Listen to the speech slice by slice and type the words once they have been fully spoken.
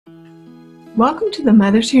Welcome to the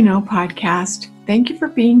Mothers Who Know podcast. Thank you for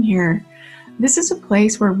being here. This is a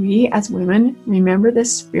place where we as women remember the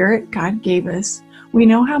spirit God gave us. We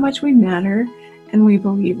know how much we matter, and we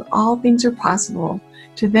believe all things are possible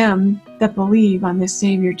to them that believe on the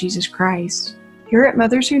Savior Jesus Christ. Here at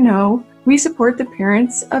Mothers Who Know, we support the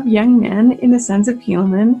parents of young men in the Sons of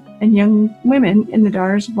Helaman and young women in the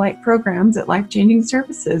Daughters of Light programs at Life Changing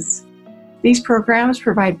Services. These programs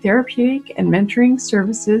provide therapeutic and mentoring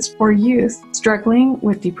services for youth struggling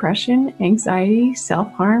with depression, anxiety,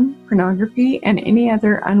 self-harm, pornography, and any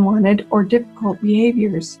other unwanted or difficult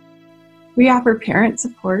behaviors. We offer parent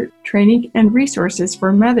support, training, and resources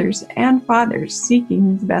for mothers and fathers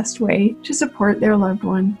seeking the best way to support their loved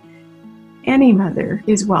one. Any mother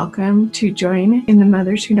is welcome to join in the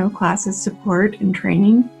Mothers Who Know classes support and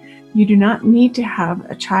training. You do not need to have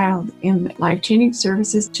a child in life-changing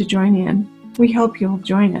services to join in. We hope you'll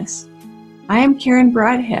join us. I am Karen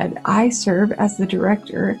Broadhead. I serve as the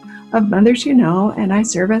director of Mothers Who Know, and I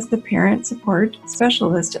serve as the parent support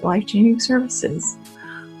specialist at Life Changing Services.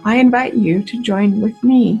 I invite you to join with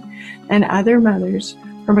me and other mothers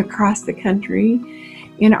from across the country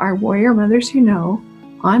in our Warrior Mothers Who Know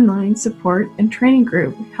online support and training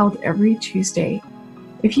group held every Tuesday.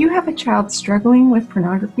 If you have a child struggling with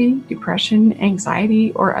pornography, depression,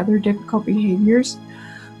 anxiety, or other difficult behaviors,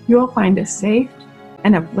 you will find a safe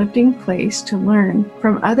and uplifting place to learn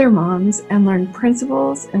from other moms and learn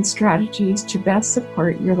principles and strategies to best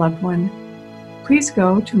support your loved one. Please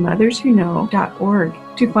go to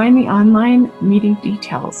motherswhoknow.org to find the online meeting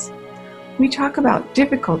details. We talk about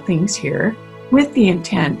difficult things here with the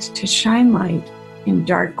intent to shine light in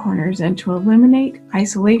dark corners and to eliminate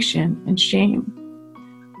isolation and shame.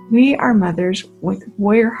 We are mothers with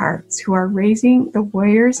warrior hearts who are raising the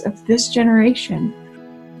warriors of this generation.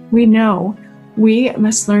 We know we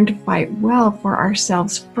must learn to fight well for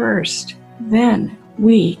ourselves first. Then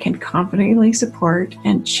we can confidently support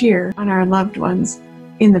and cheer on our loved ones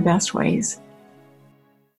in the best ways.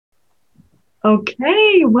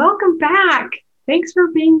 Okay, welcome back. Thanks for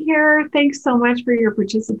being here. Thanks so much for your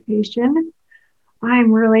participation.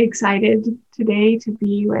 I'm really excited today to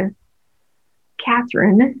be with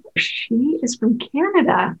Catherine. She is from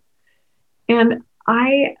Canada, and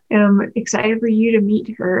I am excited for you to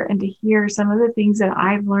meet her and to hear some of the things that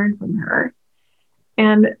I've learned from her.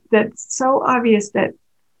 And that's so obvious that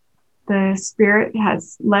the Spirit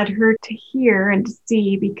has led her to hear and to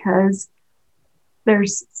see, because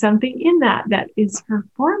there's something in that is her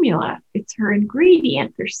formula. It's her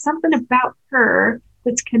ingredient. There's something about her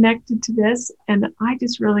that's connected to this, and I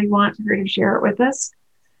just really want her to share it with us.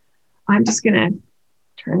 I'm just going to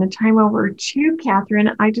turn the time over to Catherine.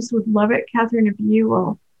 I just would love it, Catherine, if you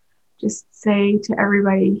will just say to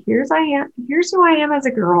everybody, here's who I am as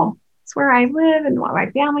a girl. It's where I live and what my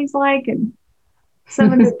family's like and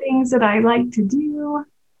some of the things that I like to do.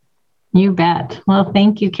 You bet. Well,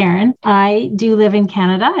 thank you, Karen. I do live in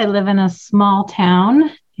Canada. I live in a small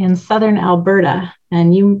town in southern Alberta,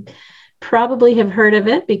 and you probably have heard of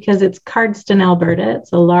it because it's Cardston, Alberta.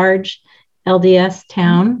 It's a large LDS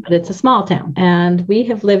town, but it's a small town. And we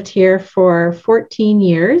have lived here for 14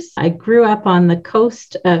 years. I grew up on the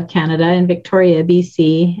coast of Canada in Victoria,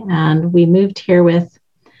 BC, and we moved here with,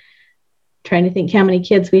 trying to think how many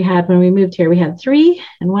kids we had when we moved here. We had 3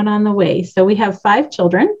 and 1 on the way. So we have 5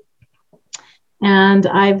 children, and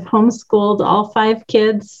I've homeschooled all 5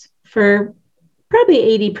 kids for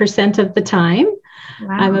probably 80% of the time.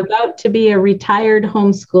 Wow. I'm about to be a retired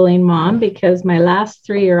homeschooling mom because my last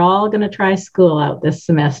 3 are all going to try school out this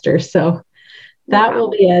semester. So that will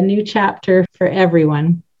be a new chapter for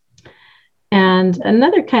everyone. And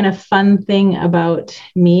another kind of fun thing about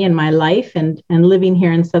me and my life and living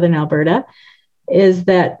here in Southern Alberta is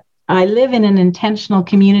that I live in an intentional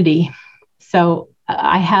community. So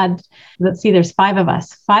I had, there's 5 of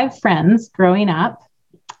us, 5 friends growing up.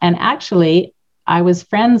 And actually, I was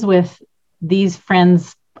friends with these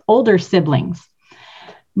friends' older siblings.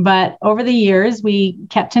 But over the years, we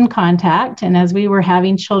kept in contact. And as we were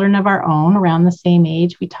having children of our own around the same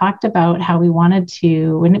age, we talked about how we wanted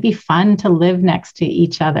to, wouldn't it be fun to live next to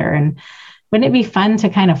each other? And wouldn't it be fun to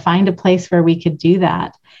kind of find a place where we could do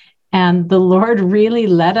that? And the Lord really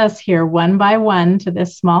led us here one by one to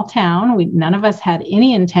this small town. None of us had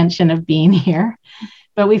any intention of being here.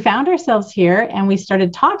 But we found ourselves here and we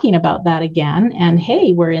started talking about that again. And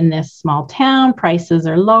hey, we're in this small town, prices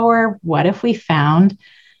are lower. What if we found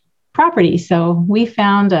property? So we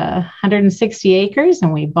found 160 acres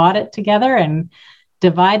and we bought it together and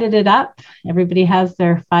divided it up. Everybody has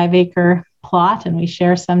their 5-acre plot and we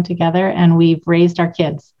share some together, and we've raised our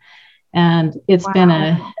kids. And it's Wow. been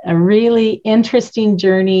a really interesting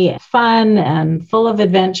journey, fun and full of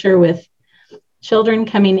adventure, with children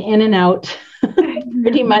coming in and out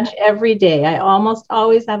pretty much every day. I almost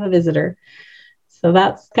always have a visitor. So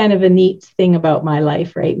that's kind of a neat thing about my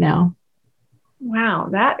life right now. Wow,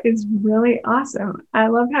 that is really awesome. I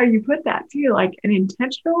love how you put that too, like an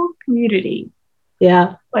intentional community.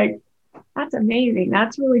 Yeah. Like, that's amazing.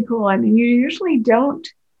 That's really cool. I mean, you usually don't,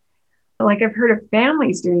 like, I've heard of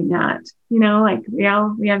families doing that, like we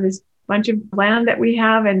have this bunch of land that we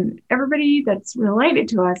have, and everybody that's related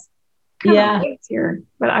to us kind of lives here.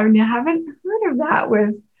 But I haven't heard of that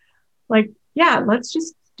with, like, yeah, let's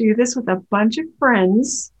just do this with a bunch of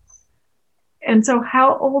friends. And so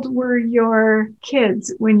how old were your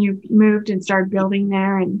kids when you moved and started building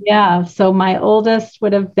there? And yeah, so my oldest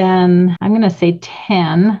would have been, I'm going to say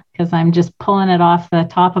 10, because I'm just pulling it off the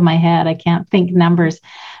top of my head. I can't think numbers,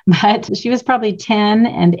 but she was probably 10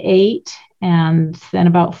 and 8, and then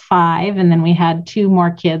about 5. And then we had 2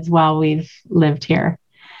 more kids while we've lived here.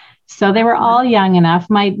 So they were all young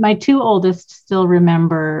enough. My 2 oldest still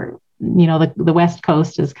remember, the West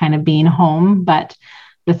Coast as kind of being home, but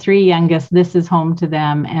the 3 youngest, this is home to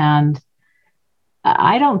them. And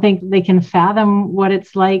I don't think they can fathom what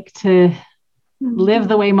it's like to live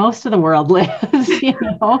the way most of the world lives.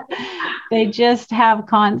 They just have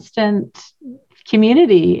constant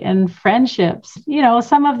community and friendships.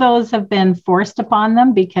 Some of those have been forced upon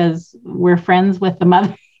them because we're friends with the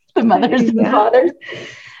mothers and fathers.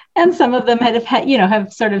 And some of them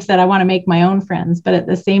have sort of said, I want to make my own friends. But at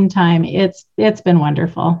the same time, it's been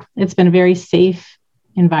wonderful. It's been a very safe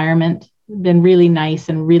environment, been really nice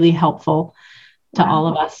and really helpful to all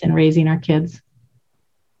of us in raising our kids.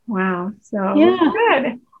 Wow. So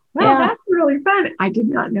good. Well, that's really fun. I did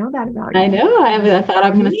not know that about you. I know. I thought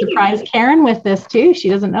I'm going to surprise Karen with this too. She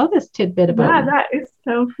doesn't know this tidbit about me. That is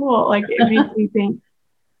so cool. Like, it makes me think,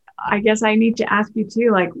 I guess I need to ask you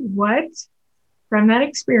too, like, what from that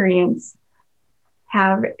experience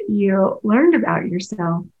have you learned about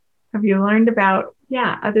yourself? Have you learned about,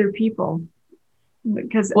 other people?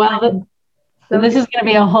 Because so this is going to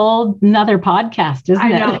be a whole nother podcast,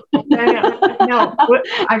 isn't it? I know.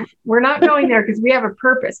 We're not going there because we have a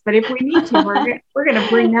purpose. But if we need to, we're going to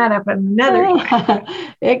bring that up another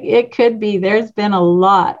time. It could be. There's been a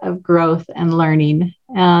lot of growth and learning.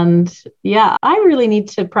 And I really need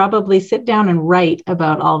to probably sit down and write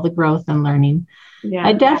about all the growth and learning. Yeah.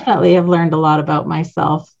 I definitely have learned a lot about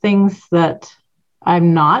myself, things that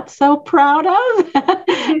I'm not so proud of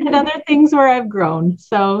and other things where I've grown.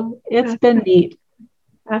 So it's been neat.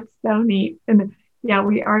 That's so neat. And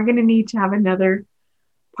we are going to need to have another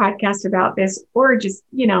podcast about this, or just,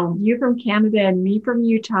 you from Canada and me from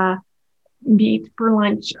Utah meet for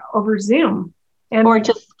lunch over Zoom. Or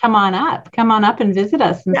just come on up and visit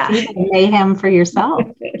us and see the mayhem for yourself.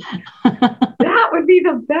 That would be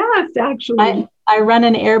the best, actually. I run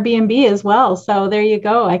an Airbnb as well. So there you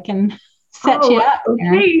go. I can set you up.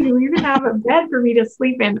 Okay, you even have a bed for me to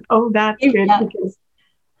sleep in. Oh, that's good. Because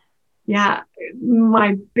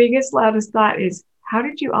my biggest, loudest thought is, how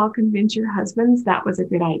did you all convince your husbands that was a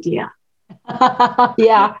good idea?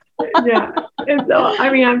 Yeah. And so,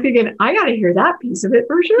 I'm thinking, I got to hear that piece of it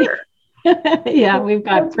for sure. We've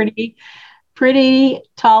got pretty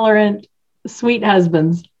tolerant, sweet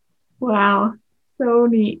husbands. Wow. So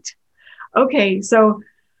neat. Okay. So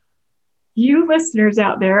you listeners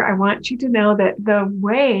out there, I want you to know that the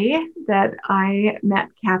way that I met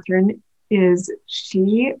Catherine is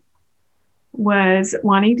she was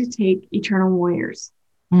wanting to take Eternal Warriors.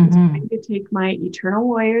 Mm-hmm. Wanting to take my Eternal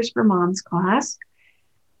Warriors for Moms class.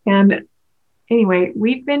 And anyway,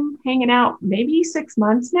 we've been hanging out maybe 6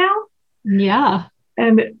 months now. Yeah.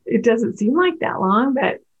 And it doesn't seem like that long,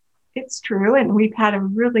 but it's true. And we've had a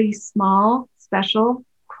really small, special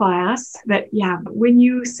class that, when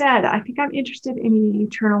you said, I think I'm interested in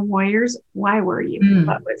Eternal Warriors, why were you?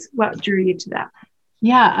 What drew you to that?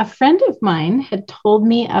 Yeah, a friend of mine had told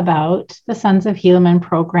me about the Sons of Helaman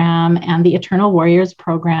program and the Eternal Warriors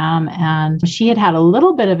program. And she had had a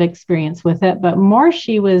little bit of experience with it, but more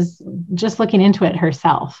she was just looking into it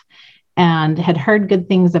herself and had heard good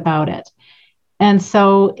things about it. And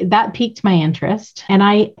so that piqued my interest. And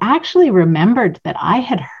I actually remembered that I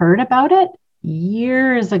had heard about it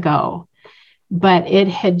years ago, but it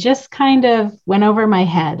had just kind of went over my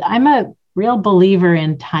head. I'm a real believer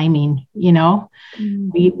in timing,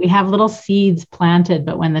 we have little seeds planted,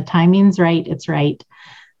 but when the timing's right, it's right.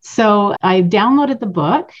 So I downloaded the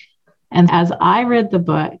book. And as I read the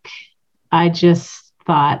book, I just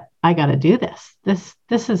thought, I got to do this.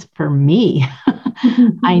 This is for me.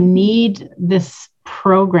 I need this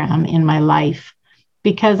program in my life.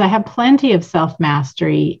 because I have plenty of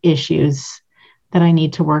self-mastery issues that I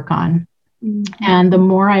need to work on. Mm-hmm. And the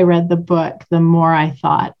more I read the book, the more I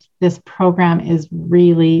thought this program is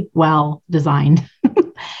really well designed.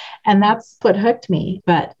 And that's what hooked me.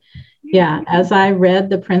 But yeah, as I read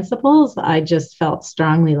the principles, I just felt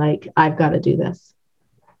strongly like I've got to do this.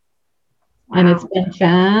 Wow. And it's been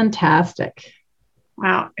fantastic.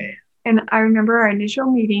 Wow. And I remember our initial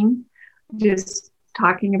meeting, just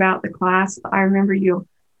talking about the class. I remember you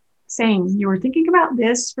saying you were thinking about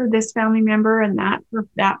this for this family member and that for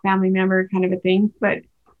that family member, kind of a thing. But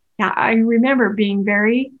yeah, I remember being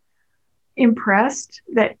very impressed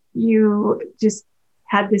that you just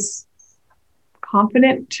had this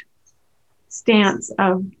confident stance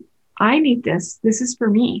of, I need this. This is for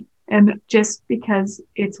me. And just because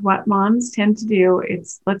it's what moms tend to do,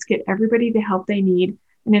 it's let's get everybody the help they need.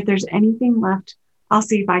 And if there's anything left, I'll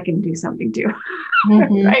see if I can do something too.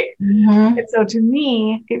 Mm-hmm. Right. Mm-hmm. And so to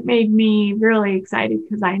me, it made me really excited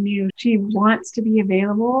because I knew she wants to be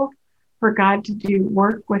available for God to do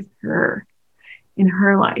work with her in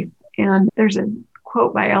her life. And there's a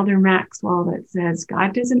quote by Elder Maxwell that says,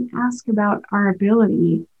 God doesn't ask about our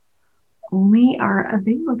ability, only our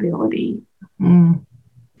availability. Mm.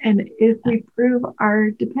 And if we prove our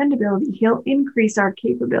dependability, he'll increase our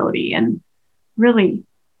capability. And really,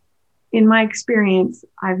 in my experience,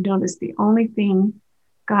 I've noticed the only thing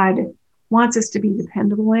God wants us to be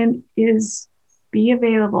dependable in is be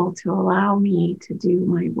available to allow me to do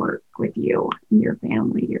my work with you and your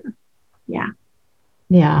family.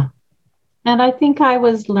 Yeah. And I think I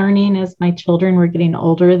was learning as my children were getting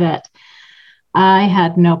older that I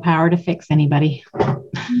had no power to fix anybody.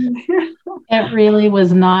 It really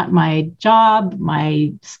was not my job,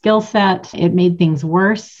 my skill set. It made things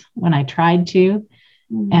worse when I tried to.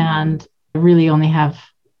 Mm-hmm. And I really only have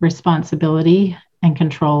responsibility and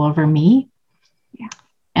control over me. Yeah.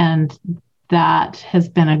 And that has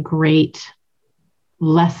been a great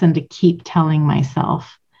lesson to keep telling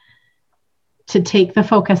myself, to take the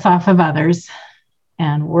focus off of others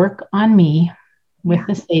and work on me with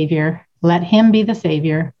the Savior. Let him be the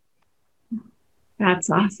Savior. That's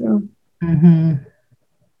awesome. Mm-hmm.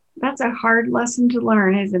 That's a hard lesson to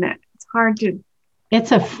learn, isn't it? It's hard to.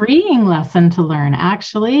 It's a freeing lesson to learn,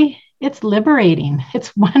 actually. It's liberating.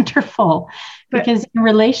 It's wonderful because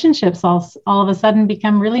relationships all of a sudden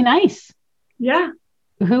become really nice. Yeah.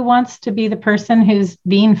 Who wants to be the person who's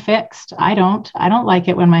being fixed? I don't like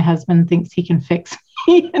it when my husband thinks he can fix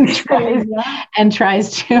me and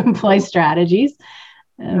tries to employ strategies.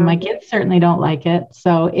 My kids certainly don't like it.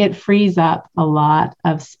 So it frees up a lot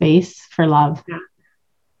of space for love. Yeah.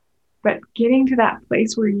 But getting to that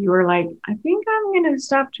place where you were like, I think I'm going to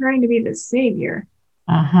stop trying to be the savior.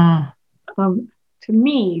 Uh-huh. To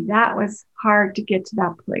me, that was hard to get to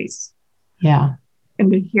that place. Yeah.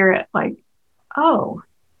 And to hear it like, oh,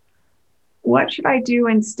 what should I do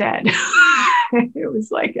instead? It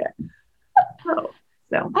was like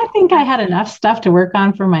so I think I had enough stuff to work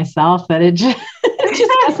on for myself that it just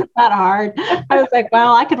wasn't that hard. I was like,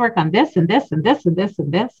 well, I could work on this and this and this and this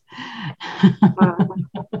and this.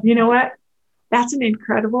 You know what? That's an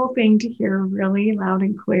incredible thing to hear really loud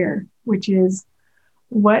and clear, which is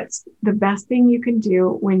what's the best thing you can do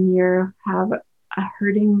when you have a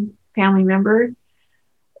hurting family member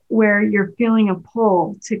where you're feeling a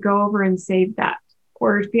pull to go over and save that,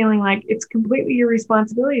 or feeling like it's completely your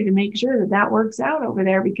responsibility to make sure that works out over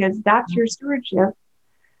there because that's your stewardship.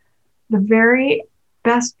 The very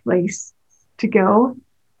best place to go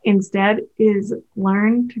instead is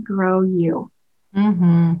learn to grow you.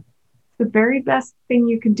 Mm-hmm. The very best thing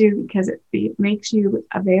you can do because it makes you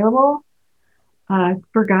available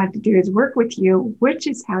for God to do his work with you, which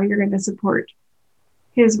is how you're going to support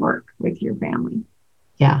his work with your family.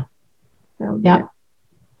 Yeah. So, yeah.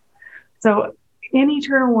 So in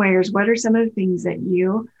Eternal Warriors, what are some of the things that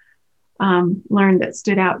you learned that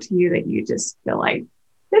stood out to you that you just feel like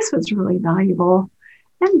this was really valuable?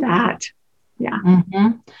 And that, yeah.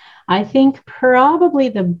 Mm-hmm. I think probably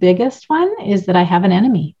the biggest one is that I have an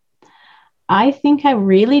enemy. I think I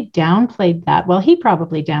really downplayed that. Well, he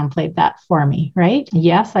probably downplayed that for me, right?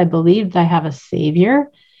 Yes, I believed I have a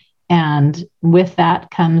savior. And with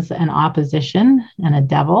that comes an opposition and a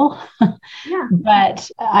devil. Yeah.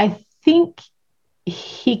 But I think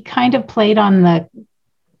he kind of played on the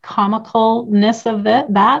comicalness of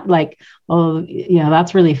that, like, oh,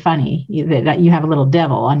 that's really funny that you have a little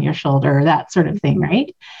devil on your shoulder, that sort of thing,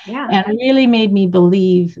 right? Yeah. And it really made me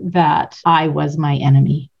believe that I was my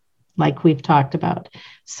enemy, like we've talked about.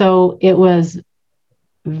 So it was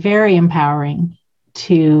very empowering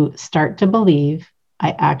to start to believe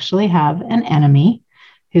I actually have an enemy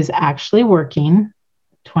who's actually working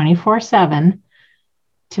 24/7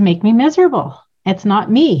 to make me miserable. It's not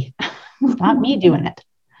me. It's not me doing it.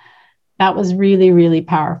 That was really, really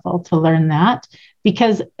powerful to learn that,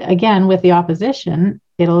 because again, with the opposition,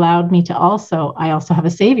 it allowed me to I also have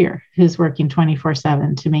a savior who's working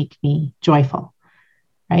 24/7 to make me joyful.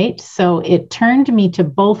 Right. So it turned me to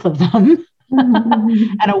both of them,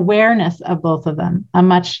 an awareness of both of them, a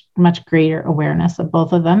much, much greater awareness of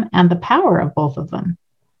both of them and the power of both of them.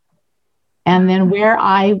 And then where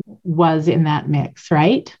I was in that mix,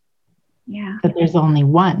 right? Yeah. That there's only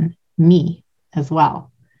one me as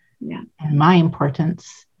well. Yeah. And my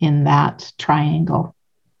importance in that triangle.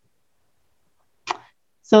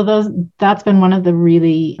 So that's been one of the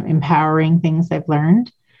really empowering things I've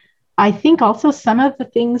learned. I think also some of the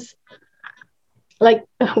things, like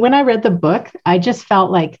when I read the book, I just felt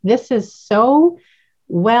like this is so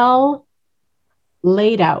well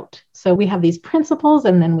laid out. So we have these principles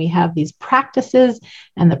and then we have these practices,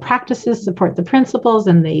 and the practices support the principles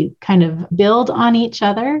and they kind of build on each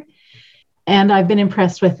other. And I've been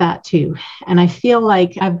impressed with that too. And I feel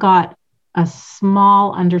like I've got a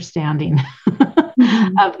small understanding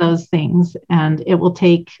of those things. And it will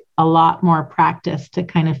take a lot more practice to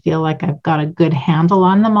kind of feel like I've got a good handle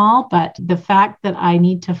on them all. But the fact that I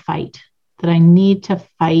need to fight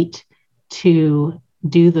to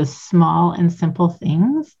do the small and simple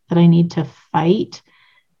things, that I need to fight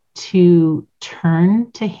to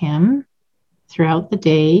turn to him throughout the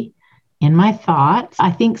day in my thoughts.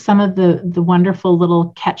 I think some of the wonderful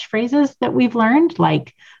little catchphrases that we've learned,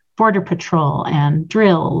 like border patrol and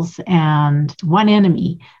drills and one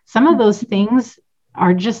enemy, some of those things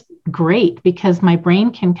are just great because my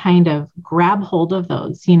brain can kind of grab hold of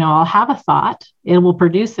those. I'll have a thought, it will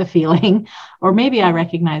produce a feeling, or maybe I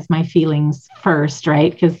recognize my feelings first,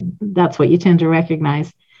 right? Because that's what you tend to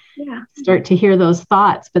recognize. Yeah. Start to hear those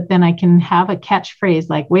thoughts, but then I can have a catchphrase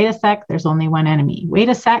like, wait a sec, there's only one enemy. Wait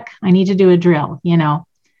a sec, I need to do a drill,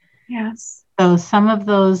 Yes. So some of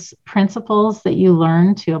those principles that you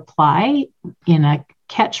learn to apply in a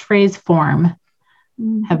catchphrase form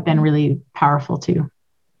have been really powerful too.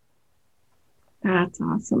 That's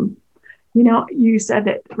awesome. You said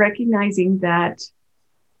that recognizing that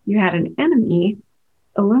you had an enemy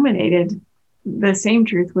illuminated the same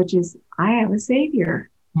truth, which is I have a savior.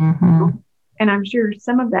 Mm-hmm. And I'm sure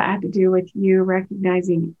some of that had to do with you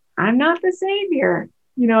recognizing I'm not the savior.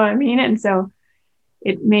 You know what I mean? And so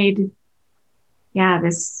it made,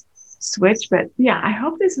 this switch. But I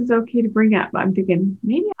hope this is okay to bring up. I'm thinking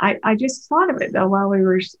maybe I just thought of it though while we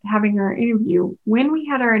were having our interview. When we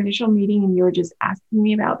had our initial meeting and you were just asking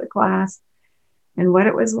me about the class and what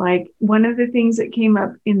it was like, one of the things that came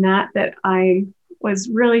up in that I was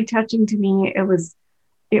really touching to me, it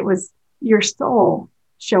was your soul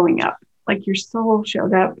showing up. Like your soul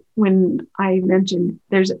showed up when I mentioned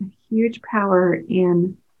there's a huge power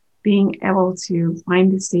in being able to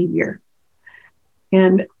find the savior.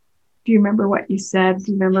 And do you remember what you said?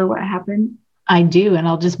 Do you remember what happened? I do. And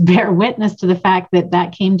I'll just bear witness to the fact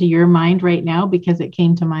that came to your mind right now because it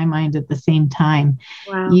came to my mind at the same time.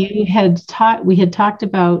 Wow. We had talked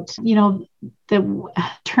about, the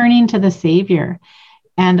turning to the savior.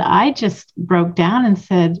 And I just broke down and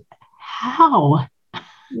said, how?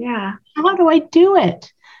 Yeah. How do I do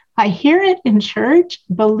it? I hear it in church,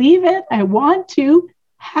 believe it, I want to.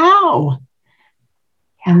 How? Yes.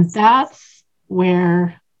 And that's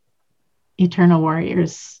where Eternal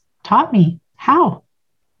Warriors taught me how.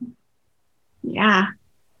 Yeah.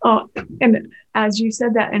 Oh, and as you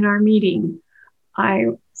said that in our meeting, I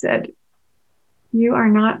said, you are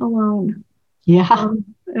not alone. Yeah.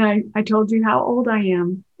 And I told you how old I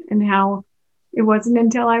am and how it wasn't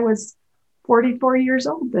until I was 44 years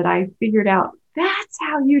old that I figured out that's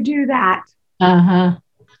how you do that. Uh-huh.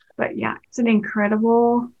 But it's an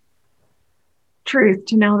incredible truth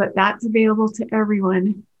to know that that's available to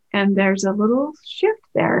everyone. And there's a little shift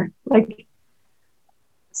there.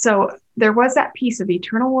 So there was that piece of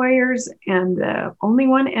Eternal Warriors and the only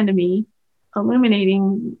one enemy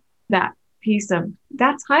illuminating that piece of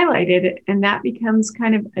that's highlighted, and that becomes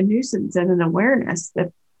kind of a nuisance and an awareness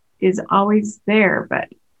that is always there. But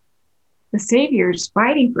the Savior's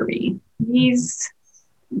fighting for me. He's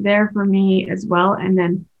there for me as well. And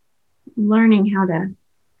then learning how to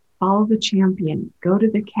follow the champion, go to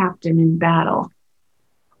the captain in battle.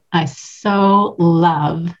 I so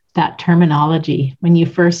love that terminology when you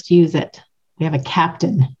first use it. We have a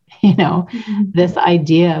captain, this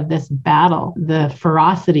idea of this battle, the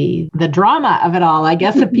ferocity, the drama of it all, I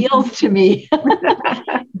guess appeals to me.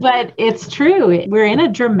 But it's true. We're in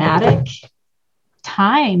a dramatic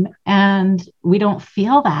time and we don't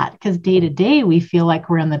feel that because day to day we feel like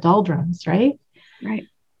we're in the doldrums, right? Right.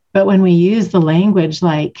 But when we use the language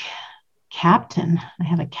like captain, I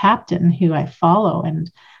have a captain who I follow,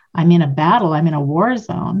 and I'm in a battle, I'm in a war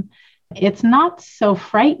zone, it's not so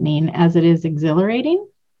frightening as it is exhilarating.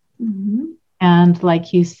 Mm-hmm. And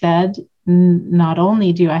like you said, not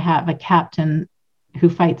only do I have a captain who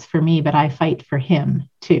fights for me, but I fight for him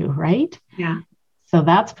too, right? Yeah. So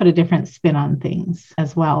that's put a different spin on things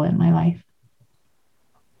as well in my life.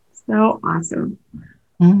 So awesome.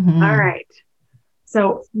 Mm-hmm. All right.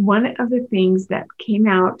 So one of the things that came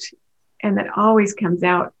out and that always comes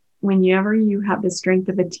out whenever you have the strength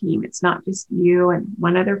of a team, it's not just you and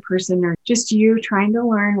one other person or just you trying to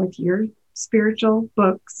learn with your spiritual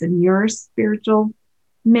books and your spiritual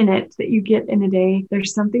minute that you get in a day.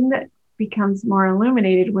 There's something that becomes more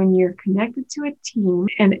illuminated when you're connected to a team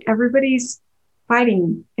and everybody's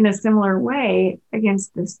fighting in a similar way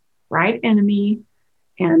against this right enemy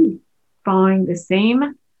and following the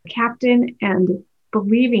same captain and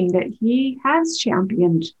believing that he has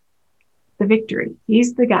championed the victory.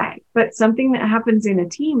 He's the guy. But something that happens in a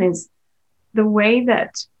team is the way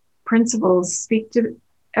that principals speak to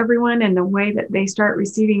everyone and the way that they start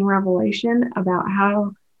receiving revelation about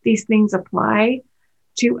how these things apply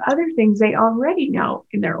to other things they already know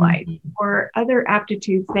in their life or other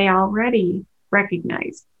aptitudes they already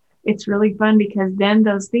recognize. It's really fun because then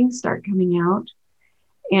those things start coming out.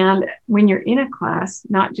 And when you're in a class,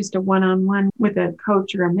 not just a one-on-one with a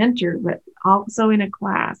coach or a mentor, but also in a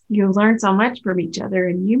class, you learn so much from each other.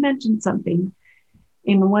 And you mentioned something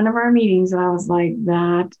in one of our meetings, and I was like,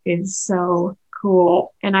 that is so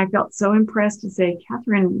cool. And I felt so impressed to say,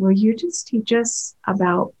 Catherine, will you just teach us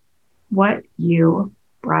about what you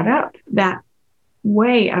brought up? That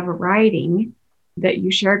way of writing that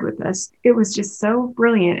you shared with us, it was just so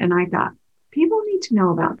brilliant. And I thought, people need to know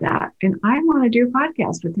about that. And I want to do a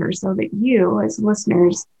podcast with her so that you, as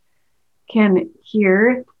listeners, can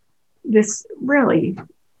hear this really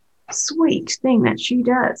sweet thing that she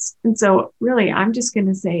does. And so, really, I'm just going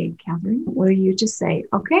to say, Catherine, will you just say,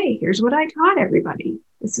 okay, here's what I taught everybody.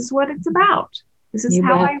 This is what it's about. This is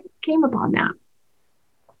how I came upon that.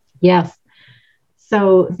 Yes.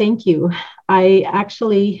 So thank you.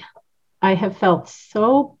 I have felt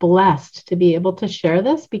so blessed to be able to share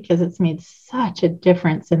this because it's made such a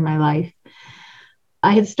difference in my life.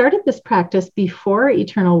 I had started this practice before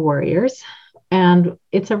Eternal Warriors, and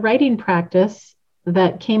it's a writing practice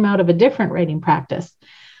that came out of a different writing practice.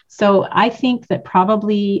 So I think that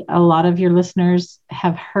probably a lot of your listeners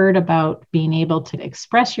have heard about being able to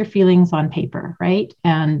express your feelings on paper, right?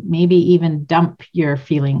 And maybe even dump your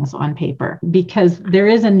feelings on paper because there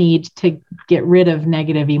is a need to get rid of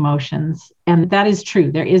negative emotions. And that is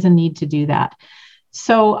true. There is a need to do that.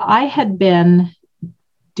 So I had been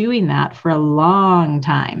doing that for a long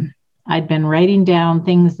time. I'd been writing down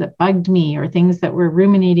things that bugged me or things that were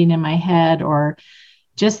ruminating in my head or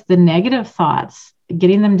just the negative thoughts,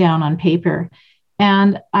 getting them down on paper.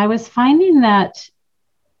 And I was finding that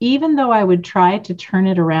even though I would try to turn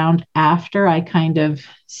it around after I kind of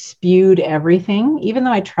spewed everything, even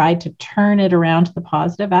though I tried to turn it around to the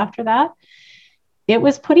positive after that, it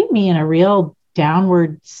was putting me in a real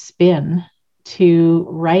downward spin to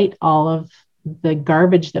write all of the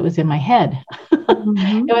garbage that was in my head.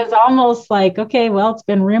 Mm-hmm. It was almost like, okay, well, it's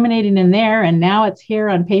been ruminating in there and now it's here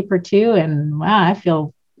on paper too. And wow, I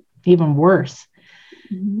feel even worse.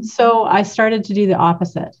 Mm-hmm. So I started to do the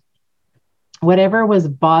opposite. Whatever was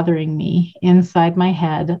bothering me inside my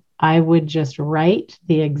head, I would just write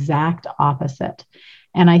the exact opposite.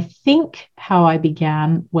 And I think how I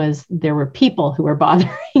began was there were people who were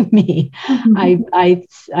bothering me. Mm-hmm.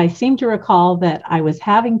 I seem to recall that I was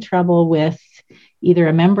having trouble with either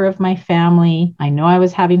a member of my family. I know I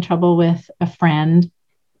was having trouble with a friend,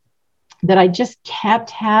 that I just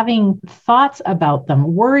kept having thoughts about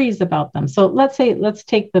them, worries about them. So let's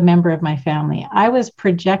take the member of my family. I was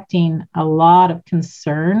projecting a lot of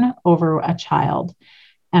concern over a child.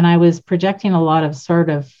 And I was projecting a lot of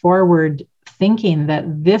sort of forward thinking that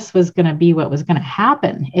this was going to be what was going to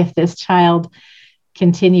happen if this child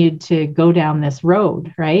continued to go down this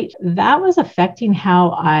road, right? That was affecting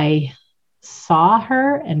how I saw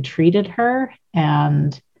her and treated her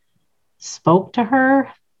and spoke to her.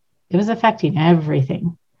 It was affecting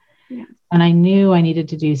everything. Yeah. And I knew I needed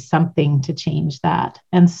to do something to change that.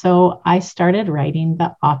 And so I started writing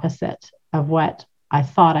the opposite of what I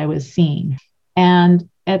thought I was seeing. And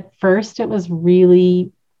at first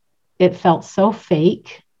it felt so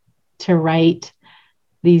fake to write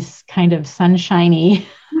these kind of sunshiny,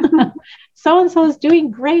 so-and-so is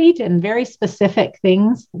doing great and very specific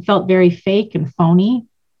things. It felt very fake and phony.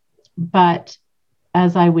 But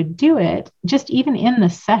as I would do it, just even in the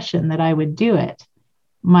session that I would do it,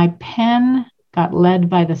 my pen got led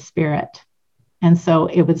by the Spirit. And so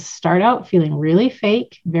it would start out feeling really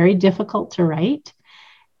fake, very difficult to write.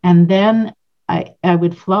 And then I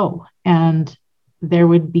would flow, and there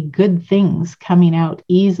would be good things coming out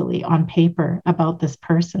easily on paper about this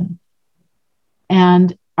person.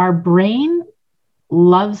 And our brain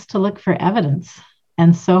loves to look for evidence.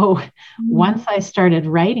 And so once I started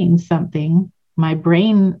writing something, my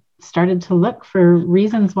brain started to look for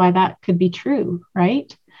reasons why that could be true,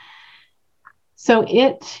 right? So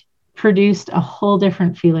it produced a whole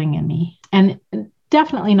different feeling in me, and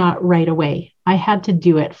definitely not right away. I had to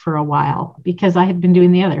do it for a while because I had been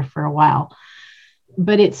doing the other for a while.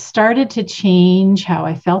 But it started to change how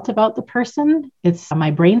I felt about the person.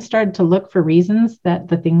 My brain started to look for reasons that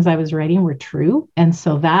the things I was writing were true. And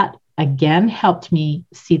so that again helped me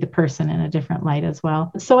see the person in a different light as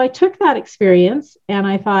well. So I took that experience and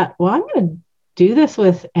I thought, well, I'm going to do this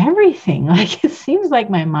with everything. Like, it seems like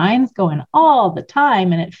my mind's going all the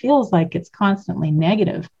time and it feels like it's constantly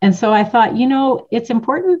negative. And so I thought, it's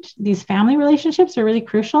important. These family relationships are really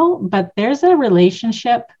crucial, but there's a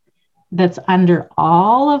relationship that's under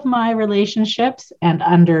all of my relationships and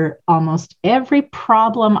under almost every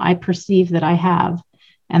problem I perceive that I have.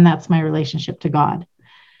 And that's my relationship to God.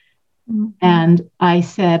 Mm-hmm. And I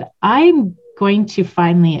said, I'm going to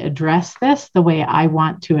finally address this the way I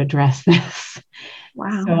want to address this.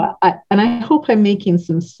 Wow. So I hope I'm making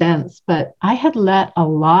some sense, but I had let a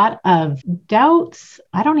lot of doubts.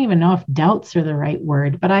 I don't even know if doubts are the right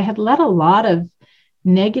word, but I had let a lot of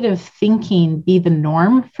negative thinking be the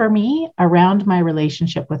norm for me around my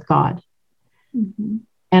relationship with God. Mm-hmm.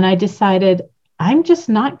 And I decided, I'm just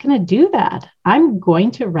not going to do that. I'm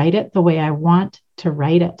going to write it the way I want to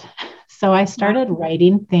write it. So I started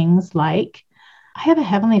writing things like, I have a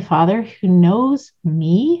Heavenly Father who knows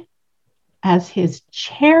me as his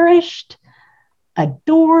cherished,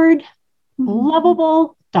 adored,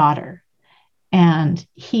 lovable daughter. And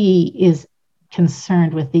he is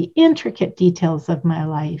concerned with the intricate details of my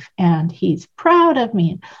life. And he's proud of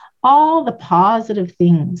me. All the positive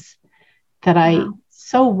things that I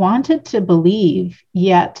so wanted to believe,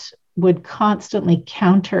 yet would constantly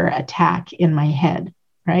counterattack in my head,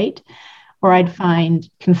 right? Or I'd find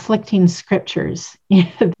conflicting scriptures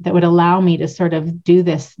that would allow me to sort of do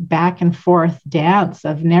this back and forth dance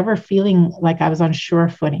of never feeling like I was on sure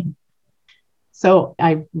footing. So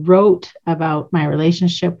I wrote about my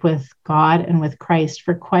relationship with God and with Christ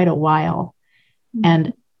for quite a while. Mm-hmm.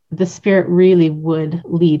 And the Spirit really would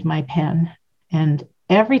lead my pen. And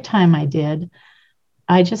every time I did,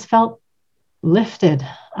 I just felt lifted.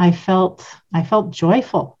 I felt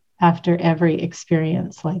joyful after every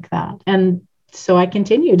experience like that. And so I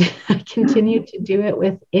continued to do it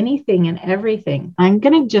with anything and everything. I'm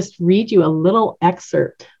going to just read you a little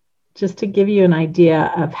excerpt just to give you an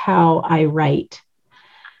idea of how I write.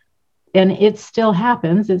 And it still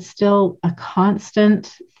happens. It's still a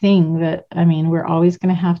constant thing that, we're always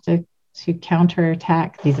going to have to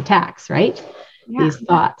counterattack these attacks, right? Yeah. These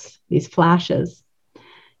thoughts, these flashes.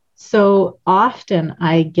 So often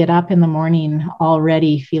I get up in the morning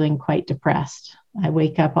already feeling quite depressed. I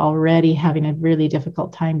wake up already having a really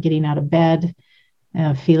difficult time getting out of bed,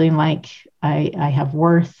 feeling like I have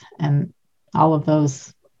worth and all of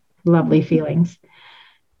those lovely feelings.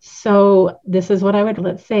 So this is what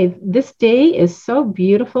let's say, this day is so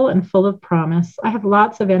beautiful and full of promise. I have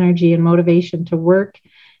lots of energy and motivation to work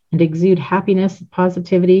and exude happiness,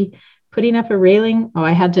 positivity. Putting up a railing.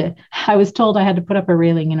 I was told I had to put up a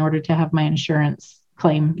railing in order to have my insurance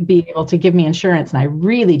claim be able to give me insurance. And I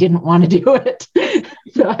really didn't want to do it.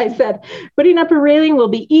 So I said, putting up a railing will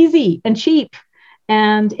be easy and cheap.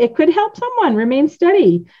 And it could help someone remain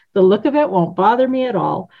steady. The look of it won't bother me at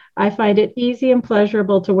all. I find it easy and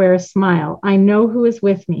pleasurable to wear a smile. I know who is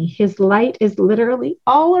with me. His light is literally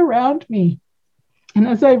all around me. And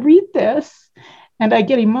as I read this and I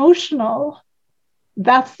get emotional,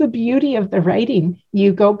 that's the beauty of the writing.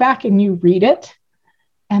 You go back and you read it,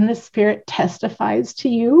 and the Spirit testifies to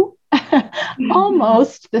you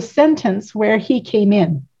almost the sentence where he came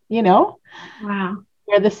in, Wow.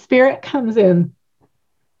 Where the Spirit comes in.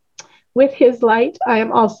 With his light, I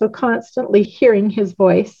am also constantly hearing his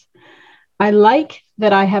voice. I like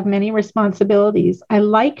that I have many responsibilities. I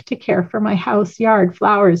like to care for my house, yard,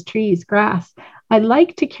 flowers, trees, grass. I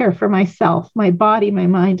like to care for myself, my body, my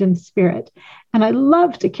mind, and spirit. And I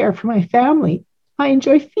love to care for my family. I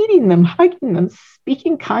enjoy feeding them, hugging them,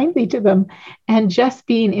 speaking kindly to them, and just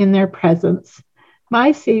being in their presence.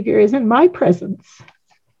 My Savior is in my presence.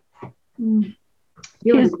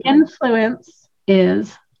 His influence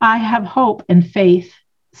is, I have hope and faith.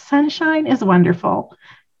 Sunshine is wonderful.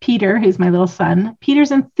 Peter, who's my little son,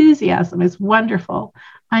 Peter's enthusiasm is wonderful.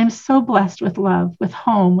 I am so blessed with love, with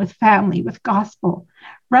home, with family, with gospel.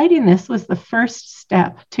 Writing this was the first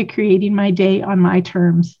step to creating my day on my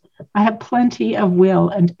terms. I have plenty of will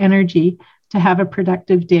and energy to have a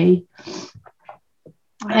productive day.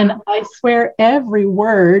 Wow. And I swear every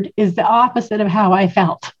word is the opposite of how I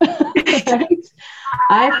felt. Right?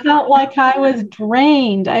 I felt like I was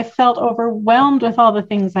drained. I felt overwhelmed with all the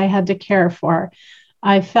things I had to care for.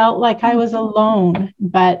 I felt like I was alone,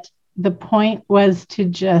 but the point was to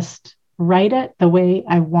just write it the way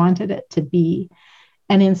I wanted it to be.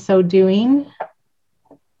 And in so doing,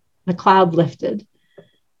 the cloud lifted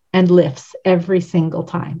and lifts every single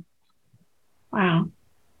time. Wow.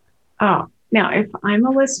 Oh, now if I'm a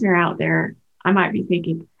listener out there, I might be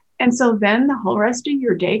thinking, and so then the whole rest of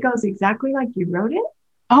your day goes exactly like you wrote it?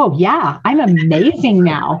 Oh, yeah. I'm amazing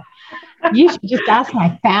now. You should just ask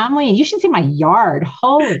my family, and you should see my yard.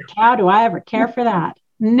 Holy cow, do I ever care for that?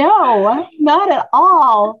 No, not at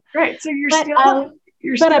all. Right. So you're but, still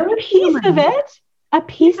but a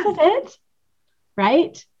piece of it,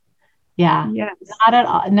 right? Yeah. Yes. Not at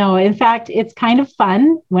all. No, in fact, it's kind of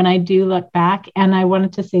fun when I do look back. And I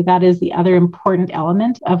wanted to say that is the other important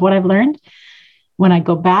element of what I've learned. When I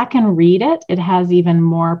go back and read it, it has even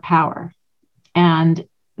more power. And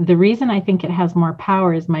the reason I think it has more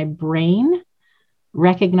power is my brain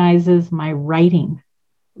recognizes my writing,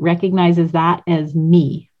 recognizes that as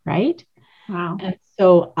me, right? Wow. And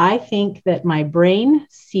so I think that my brain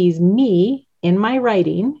sees me in my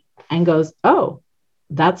writing and goes, oh,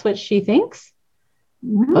 that's what she thinks?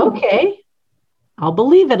 Mm-hmm. Okay, I'll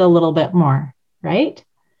believe it a little bit more, right?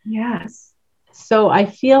 Yes. So I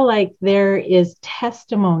feel like there is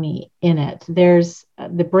testimony in it. There's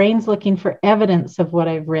the brain's looking for evidence of what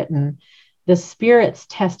I've written. The spirit's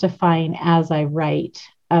testifying as I write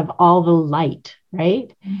of all the light,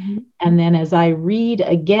 right? Mm-hmm. And then as I read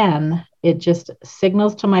again, it just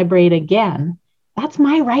signals to my brain again, that's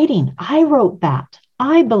my writing. I wrote that.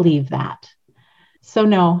 I believe that. So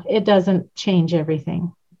no, it doesn't change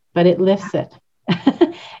everything, but it lifts it.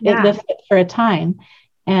 It lifts it for a time.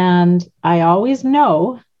 And I always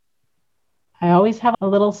have a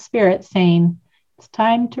little spirit saying, it's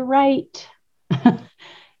time to write.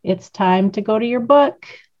 It's time to go to your book.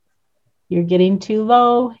 You're getting too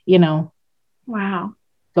low, Wow.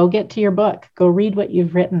 Go get to your book. Go read what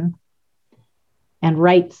you've written and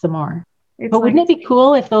write some more. But wouldn't it be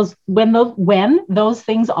cool if when those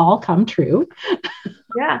things all come true?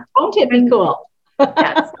 Yeah. Won't it be cool?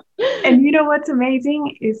 Yes. And you know what's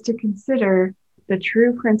amazing is to consider the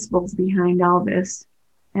true principles behind all this,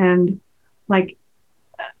 and like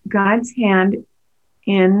God's hand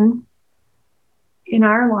in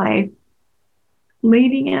our life,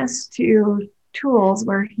 leading us to tools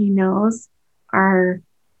where he knows our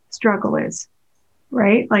struggle is,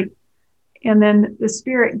 right? Like, and then the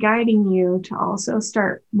spirit guiding you to also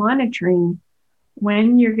start monitoring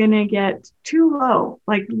when you're going to get too low.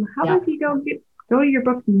 Like, how about you go to your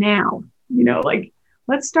book now, like,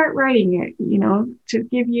 let's start writing it, to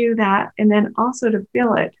give you that. And then also to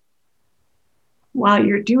feel it while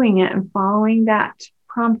you're doing it and following that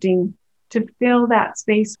prompting to fill that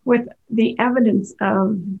space with the evidence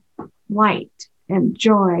of light and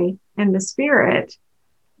joy and the spirit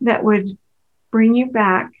that would bring you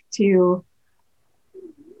back to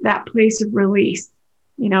that place of release,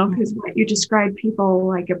 because what you describe people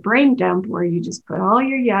like a brain dump where you just put all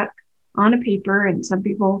your yuck on a paper, and some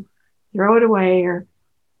people throw it away or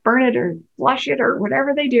burn it or flush it or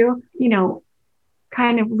whatever they do,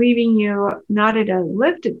 kind of leaving you not at a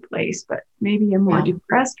lifted place, but maybe a more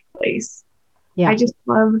depressed place. Yeah. I just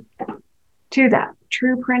love to that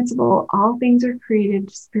true principle. All things are created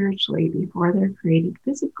spiritually before they're created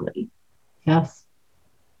physically. Yes.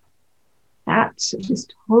 That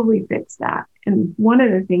just totally fits that. And one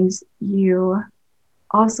of the things you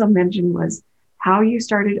also mentioned was how you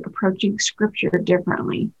started approaching scripture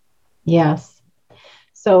differently. Yes.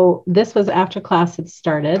 So this was after class had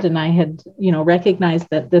started, and I had, recognized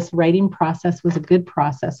that this writing process was a good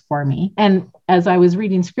process for me. And as I was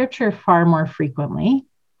reading scripture far more frequently,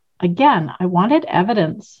 again, I wanted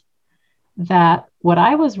evidence that what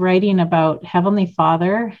I was writing about Heavenly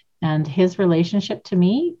Father and his relationship to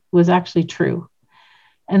me was actually true.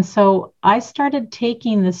 And so I started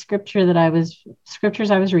taking the scriptures I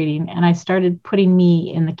was reading, and I started putting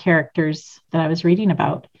me in the characters that I was reading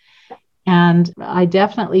about. And I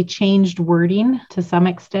definitely changed wording to some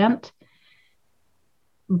extent.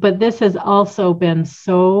 But this has also been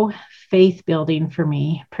so faith building for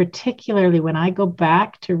me, particularly when I go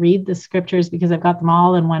back to read the scriptures, because I've got them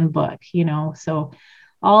all in one book, so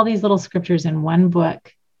all these little scriptures in one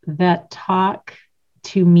book. that talk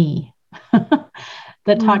to me,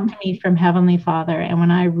 that talk to me from Heavenly Father. And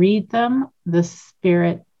when I read them, the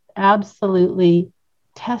Spirit absolutely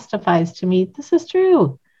testifies to me, this is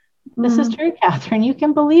true. This is true, Catherine. You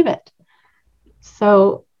can believe it.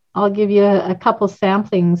 So I'll give you a couple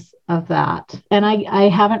samplings of that. And I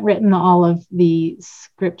haven't written all of the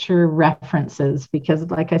scripture references because,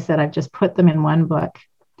 like I said, I've just put them in one book.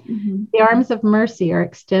 The arms of mercy are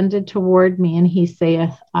extended toward me, and he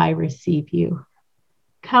saith, I receive you.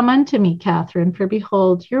 Come unto me, Catherine, for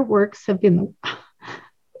behold, your works have been,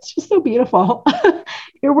 it's just so beautiful.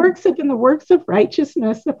 Your works have been the works of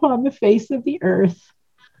righteousness upon the face of the earth.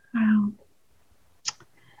 Wow.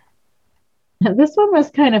 This one was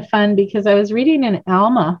kind of fun because I was reading in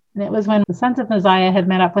Alma, and it was when the Sons of Messiah had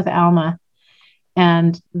met up with Alma,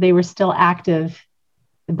 and they were still active,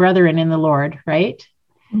 the brethren in the Lord, right?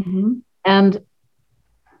 And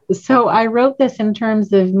so I wrote this in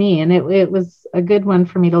terms of me, and it was a good one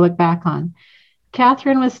for me to look back on.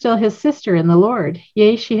 Catherine was still his sister in the Lord.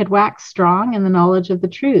 Yea, she had waxed strong in the knowledge of the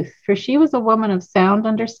truth, for she was a woman of sound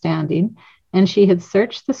understanding, and she had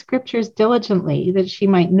searched the scriptures diligently that she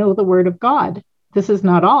might know the word of God. This is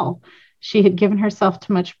not all. She had given herself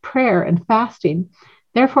to much prayer and fasting.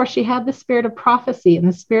 Therefore, she had the spirit of prophecy and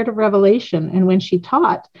the spirit of revelation. And when she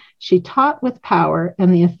taught with power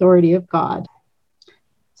and the authority of God.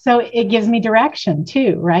 So it gives me direction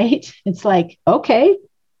too, right? It's like, okay,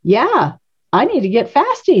 yeah, I need to get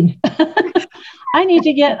fasting. I need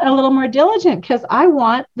to get a little more diligent because I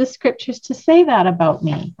want the scriptures to say that about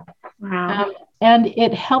me. Wow. And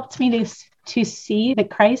it helped me to see that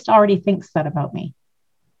Christ already thinks that about me.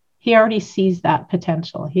 He already sees that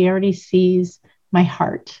potential. He already sees my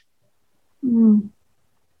heart. And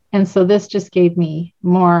so this just gave me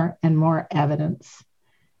more and more evidence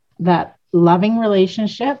that loving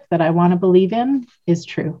relationship that I want to believe in is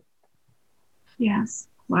true. Yes.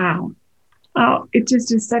 Wow. Oh, it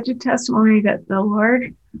just is such a testimony that the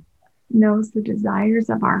Lord knows the desires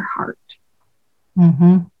of our heart.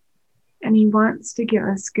 And he wants to give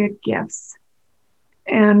us good gifts.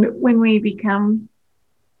 And when we become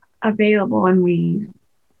available and we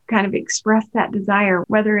kind of express that desire,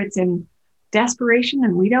 whether it's in desperation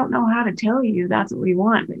and we don't know how to tell you that's what we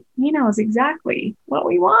want, but he knows exactly what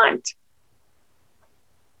we want.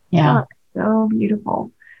 Yeah. Oh, so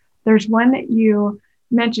beautiful. There's one that you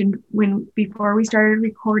mentioned before we started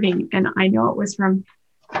recording, and I know it was from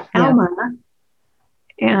Alma.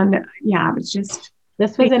 And yeah, it was just...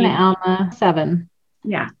 This was in Alma 7.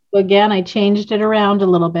 Yeah. So again, I changed it around a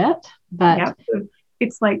little bit, but so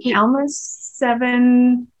it's like Alma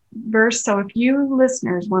 7 verse. So if you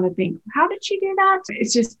listeners want to think, how did she do that?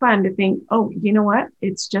 It's just fun to think, oh, you know what?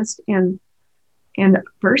 It's just in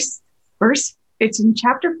verse, it's in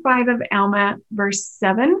chapter 5 of Alma, verse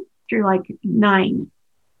 7 through like 9.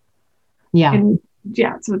 Yeah. And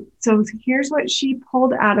yeah, so here's what she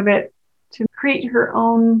pulled out of it to create her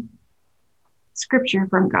own scripture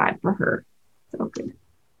from God for her. So good.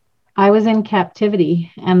 I was in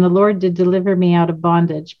captivity, and the Lord did deliver me out of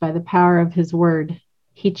bondage by the power of his word.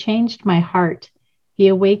 He changed my heart. He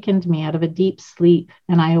awakened me out of a deep sleep,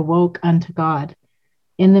 and I awoke unto God.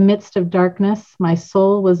 In the midst of darkness, my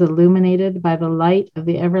soul was illuminated by the light of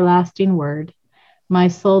the everlasting word. My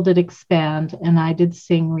soul did expand, and I did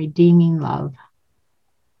sing redeeming love.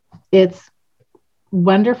 It's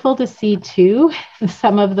wonderful to see, too,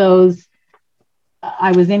 some of those,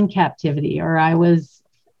 I was in captivity, or I was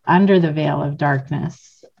under the veil of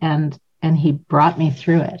darkness, and he brought me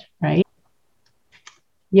through it, right?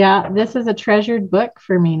 Yeah, this is a treasured book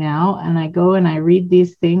for me now, and I go and I read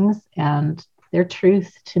these things, and they're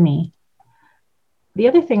truth to me. The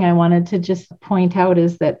other thing I wanted to just point out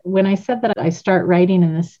is that when I said that I start writing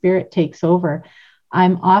and the Spirit takes over,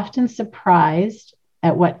 I'm often surprised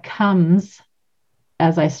at what comes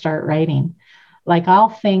as I start writing. Like I'll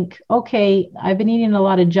think, okay, I've been eating a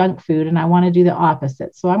lot of junk food and I want to do the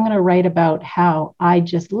opposite. So I'm going to write about how I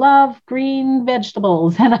just love green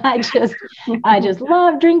vegetables and I just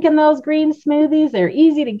love drinking those green smoothies. They're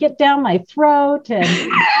easy to get down my throat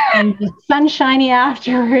and sunshiny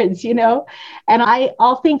afterwards, you know. And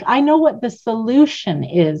I'll think I know what the solution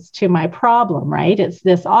is to my problem, right? It's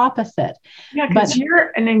this opposite. Yeah, because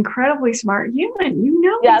you're an incredibly smart human. You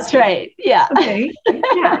know. That's right. Yeah. Okay.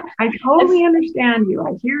 Yeah, I totally understand you.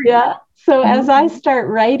 I hear you. Yeah. So as I start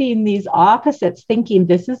writing these opposites, thinking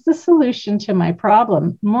this is the solution to my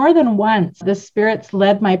problem, more than once, the Spirit's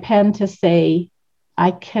led my pen to say,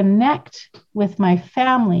 I connect with my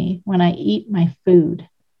family when I eat my food.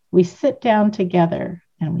 We sit down together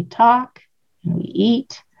and we talk and we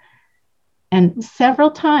eat. And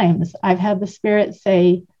several times I've had the Spirit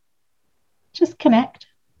say, just connect.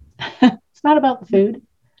 It's not about the food.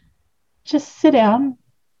 Just sit down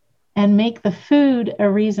and make the food a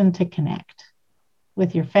reason to connect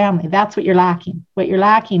with your family. That's what you're lacking. What you're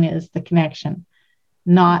lacking is the connection,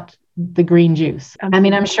 not the green juice. I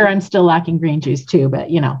mean, I'm sure I'm still lacking green juice too, but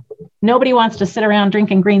nobody wants to sit around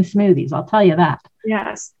drinking green smoothies. I'll tell you that.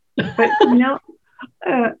 Yes. But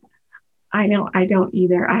I know I don't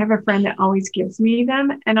either. I have a friend that always gives me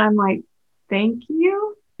them and I'm like, thank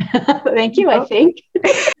you. Thank you, I think.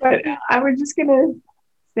 But I was just going to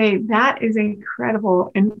say that is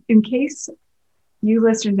incredible. And in case you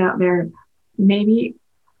listeners out there, maybe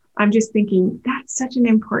I'm just thinking that's such an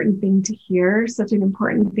important thing to hear, such an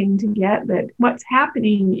important thing to get, that what's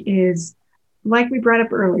happening is, like we brought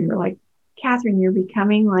up earlier, like Catherine, you're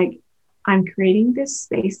becoming like, I'm creating this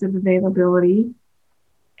space of availability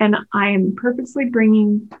and I am purposely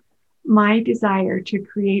bringing my desire to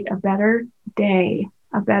create a better day,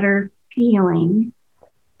 a better feeling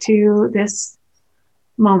to this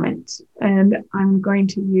moment. And I'm going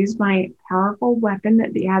to use my powerful weapon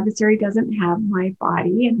that the adversary doesn't have, my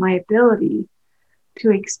body and my ability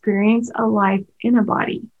to experience a life in a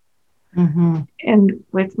body. Mm-hmm. And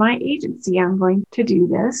with my agency, I'm going to do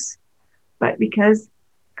this. But because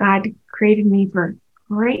God created me for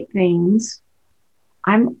great things,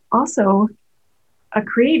 I'm also a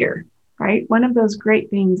creator, right? One of those great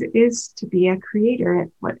things is to be a creator at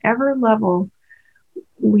whatever level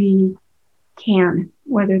we can,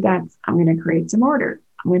 whether that's, I'm going to create some order.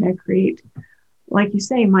 I'm going to create, like you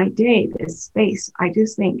say, my day, this space. I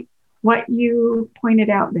just think what you pointed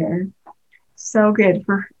out there, so good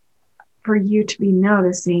for you to be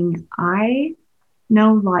noticing. I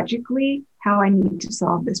know logically how I need to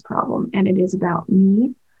solve this problem. And it is about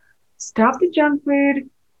me. Stop the junk food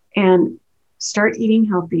and start eating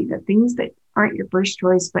healthy. The things that aren't your first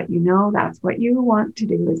choice, but that's what you want to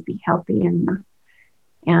do is be healthy.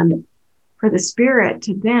 And for the spirit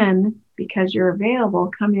to then, because you're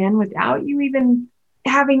available, come in without you even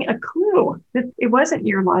having a clue that it wasn't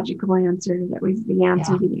your logical answer that was the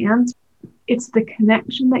answer. Yeah. The answer, it's the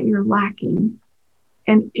connection that you're lacking.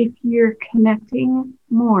 And if you're connecting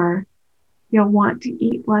more, you'll want to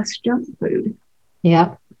eat less junk food.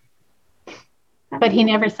 Yeah. But he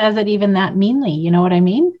never says it even that meanly. You know what I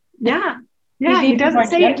mean? Yeah. Yeah. He doesn't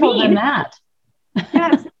say it mean. Than that.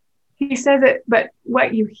 Yes. He says it, but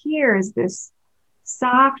what you hear is this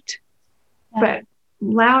soft, but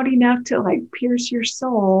loud enough to like pierce your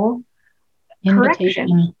soul.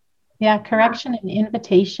 Correction. Yeah. Correction and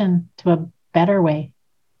invitation to a better way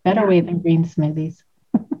than green smoothies.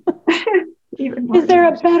 Is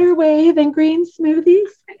there a better way than green smoothies?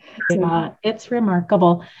 Yeah, it's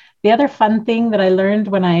remarkable. The other fun thing that I learned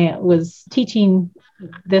when I was teaching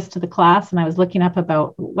this to the class and I was looking up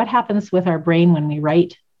about what happens with our brain when we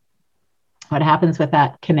write, what happens with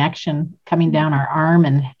that connection coming down our arm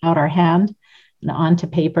and out our hand and onto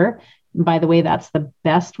paper. And by the way, that's the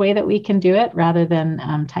best way that we can do it rather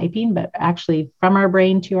than typing, but actually from our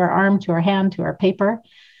brain to our arm, to our hand, to our paper.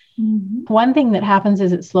 Mm-hmm. One thing that happens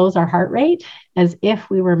is it slows our heart rate as if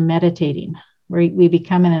we were meditating. We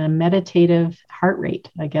become in a meditative heart rate,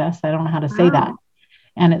 I guess. I don't know how to say that.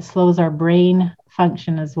 And it slows our brain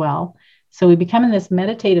function as well. So we become in this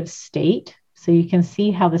meditative state. So you can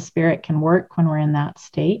see how the spirit can work when we're in that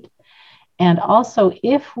state. And also,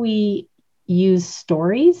 if we use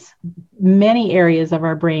stories, many areas of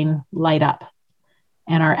our brain light up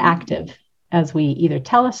and are active as we either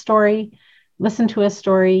tell a story, listen to a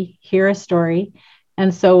story, hear a story.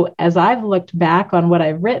 And so as I've looked back on what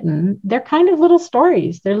I've written, they're kind of little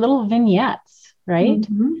stories. They're little vignettes, right?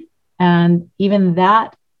 Mm-hmm. And even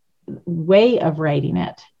that way of writing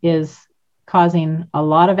it is causing a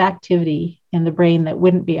lot of activity in the brain that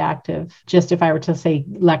wouldn't be active just if I were to say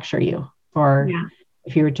lecture you or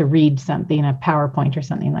if you were to read something, a PowerPoint or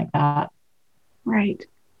something like that. Right.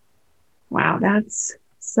 Wow, that's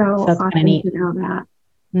so awesome to know that.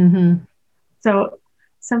 Mm-hmm. So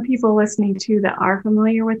some people listening to that are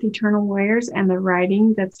familiar with Eternal Warriors and the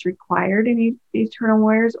writing that's required in Eternal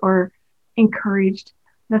Warriors or encouraged.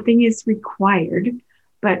 Nothing is required,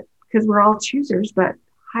 but because we're all choosers, but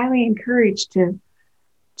highly encouraged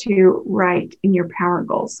to write in your power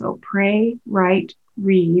goals. So pray, write,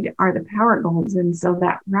 read are the power goals. And so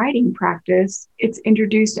that writing practice, it's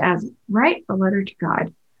introduced as write a letter to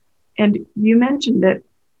God. And you mentioned that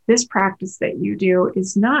this practice that you do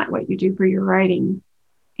is not what you do for your writing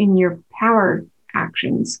in your power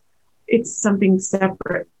actions. It's something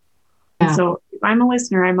separate. Yeah. And so if I'm a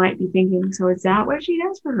listener, I might be thinking, so is that what she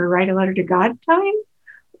does for her write a letter to God time?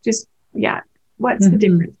 What's the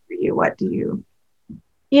difference for you? What do you?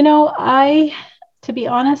 I to be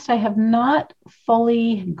honest, I have not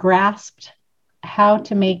fully grasped how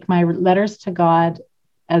to make my letters to God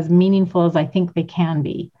as meaningful as I think they can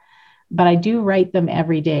be. But I do write them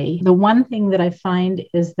every day. The one thing that I find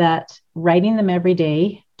is that writing them every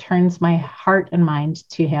day turns my heart and mind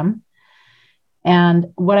to Him. And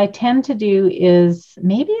what I tend to do is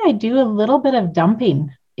maybe I do a little bit of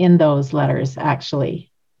dumping in those letters,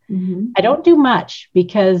 actually. Mm-hmm. I don't do much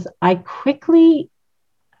because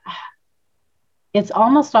it's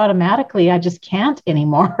almost automatically, I just can't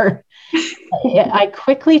anymore. I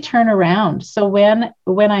quickly turn around. So when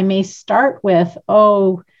I may start with,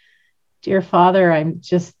 oh, dear Father, I'm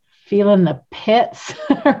just feeling the pits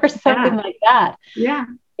or something like that. Yeah.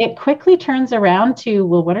 It quickly turns around to,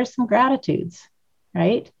 well, what are some gratitudes,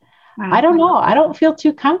 right? Wow. I don't know. I don't feel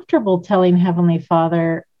too comfortable telling Heavenly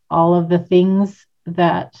Father all of the things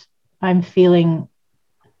that I'm feeling.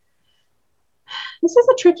 This is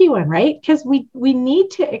a tricky one, right? Because we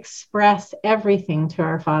need to express everything to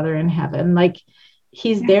our Father in heaven. Like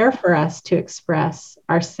He's there for us to express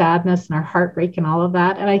our sadness and our heartbreak and all of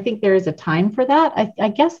that. And I think there is a time for that. I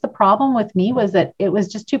guess the problem with me was that it was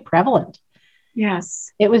just too prevalent.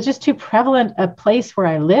 Yes. It was just too prevalent a place where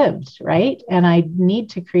I lived, right? And I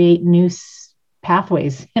need to create new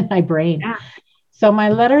pathways in my brain. Yeah. So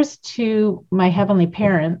my letters to my heavenly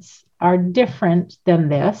parents are different than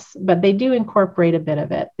this, but they do incorporate a bit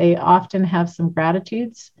of it. They often have some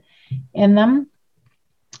gratitudes in them.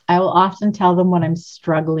 I will often tell them what I'm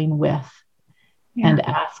struggling with and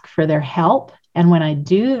ask for their help. And when I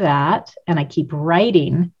do that and I keep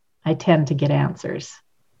writing, I tend to get answers.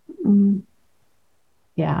 Mm.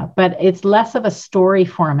 Yeah, but it's less of a story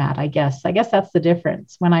format, I guess. I guess that's the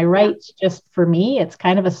difference. When I write just for me, it's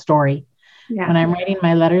kind of a story. Yeah. When I'm writing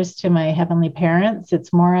my letters to my heavenly parents,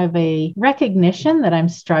 it's more of a recognition that I'm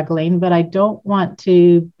struggling, but I don't want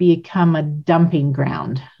to become a dumping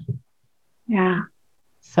ground. Yeah.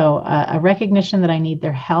 So a recognition that I need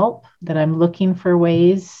their help, that I'm looking for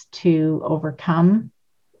ways to overcome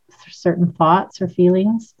certain thoughts or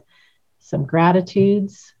feelings, some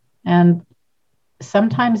gratitudes. And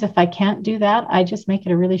sometimes if I can't do that, I just make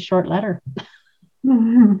it a really short letter.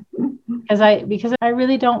 Because I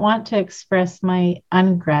really don't want to express my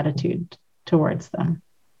ungratitude towards them.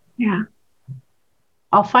 Yeah.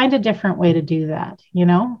 I'll find a different way to do that, you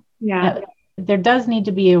know? Yeah. There does need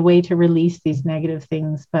to be a way to release these negative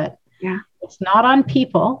things, but it's not on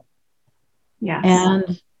people. Yes.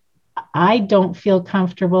 And I don't feel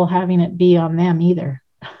comfortable having it be on them either.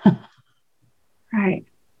 Right.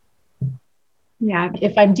 Yeah.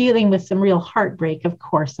 If I'm dealing with some real heartbreak, of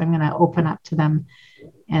course, I'm going to open up to them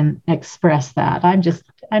and express that. I'm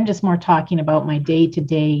just more talking about my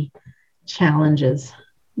day-to-day challenges.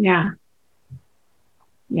 Yeah.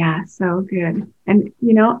 Yeah. So good. And,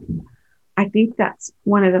 you know, I think that's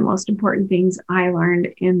one of the most important things I learned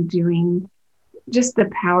in doing just the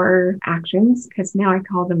power actions, because now I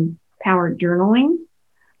call them power journaling.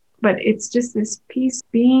 But it's just this piece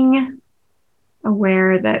being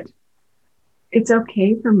aware that it's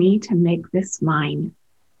okay for me to make this mine.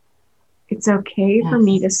 It's okay for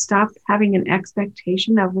me to stop having an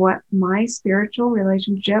expectation of what my spiritual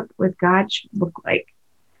relationship with God should look like.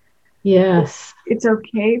 Yes. It's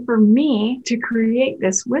okay for me to create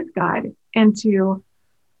this with God and to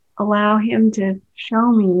allow Him to show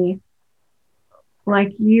me,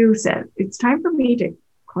 like you said, it's time for me to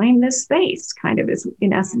claim this space, kind of is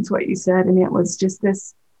in essence what you said. And it was just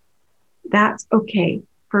this, that's okay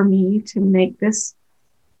for me to make this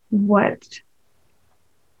what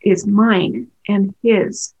is mine and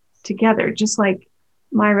His together, just like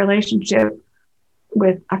my relationship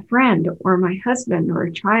with a friend or my husband or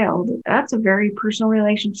a child. That's a very personal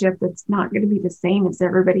relationship that's not going to be the same as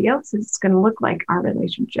everybody else's. It's going to look like our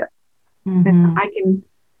relationship. Mm-hmm. And I can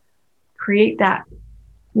create that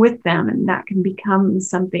with them, and that can become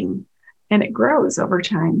something, and it grows over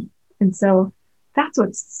time. And so that's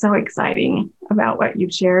what's so exciting about what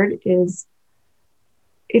you've shared. Is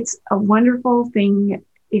it's a wonderful thing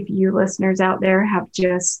if you listeners out there have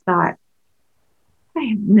just thought, I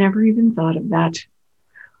have never even thought of that.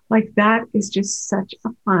 Like, that is just such a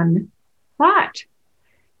fun thought.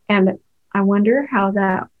 And I wonder how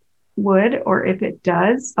that would, or if it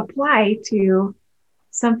does, apply to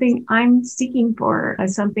something I'm seeking for,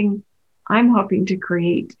 something I'm hoping to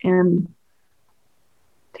create, and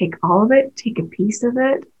take all of it, take a piece of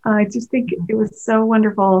it. I just think it was so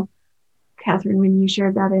wonderful, Catherine, when you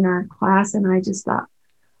shared that in our class. And I just thought,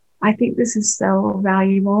 I think this is so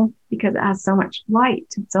valuable because it has so much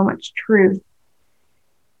light and so much truth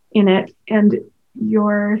in it. And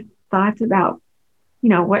your thoughts about, you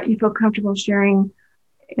know, what you feel comfortable sharing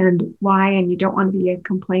and why, and you don't want to be a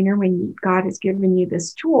complainer when God has given you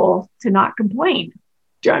this tool to not complain.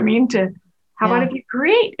 Do you know what I mean? How about if you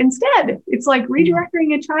create instead? It's like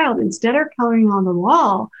redirecting a child. Instead of coloring on the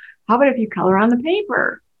wall, how about if you color on the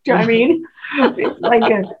paper? Do you know what I mean? It's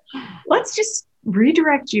like let's just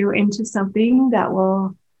redirect you into something that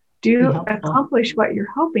will accomplish what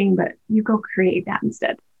you're hoping, but you go create that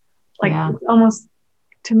instead. Like it's almost,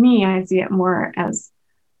 to me, I see it more as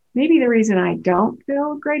maybe the reason I don't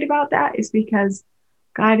feel great about that is because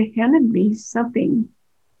God handed me something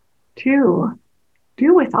to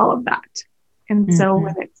do with all of that. And so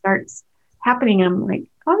when it starts happening, I'm like,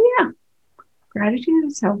 oh yeah, gratitude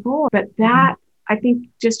is so cool. But that, I think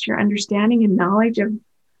just your understanding and knowledge of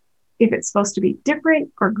if it's supposed to be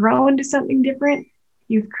different or grow into something different,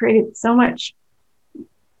 you've created so much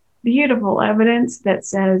beautiful evidence that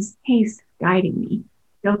says, he's guiding me.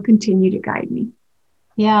 He'll continue to guide me.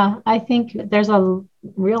 Yeah, I think there's a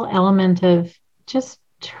real element of just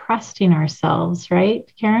trusting ourselves, right,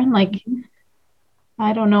 Karen? Like,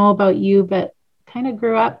 I don't know about you, but kind of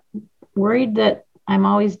grew up worried that I'm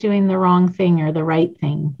always doing the wrong thing or the right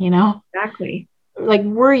thing, you know? Exactly. Like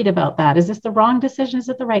worried about that. Is this the wrong decision? Is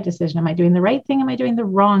it the right decision? Am I doing the right thing? Am I doing the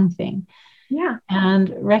wrong thing? Yeah.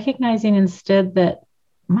 And recognizing instead that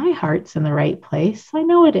my heart's in the right place. I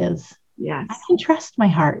know it is. Yes. I can trust my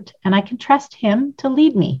heart and I can trust him to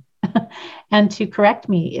lead me and to correct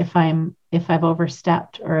me if I've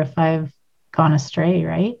overstepped or if I've gone astray,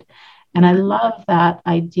 right? And I love that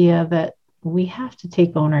idea that we have to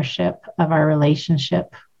take ownership of our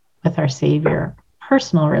relationship with our Savior,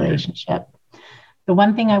 personal relationship. The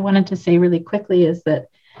one thing I wanted to say really quickly is that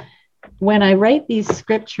when I write these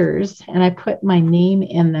scriptures and I put my name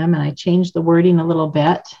in them and I change the wording a little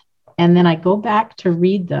bit, and then I go back to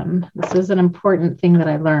read them, this is an important thing that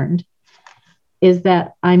I learned, is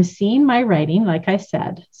that I'm seeing my writing, like I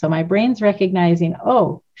said. So my brain's recognizing,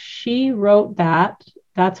 oh, she wrote that.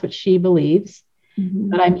 That's what she believes.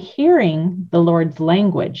 But I'm hearing the Lord's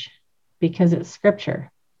language because it's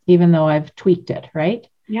scripture, even though I've tweaked it, right?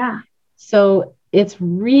 Yeah. So it's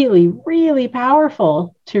really, really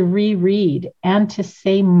powerful to reread and to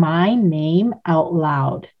say my name out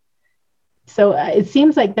loud. So it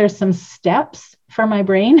seems like there's some steps for my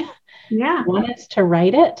brain. Yeah. One is to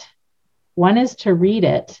write it, one is to read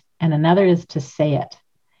it, and another is to say it.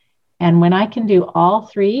 And when I can do all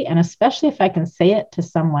three, and especially if I can say it to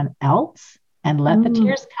someone else and let the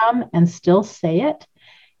tears come and still say it,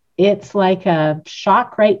 it's like a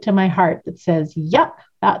shock right to my heart that says, yep,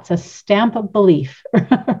 that's a stamp of belief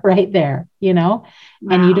right there, you know?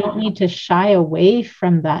 Wow. And you don't need to shy away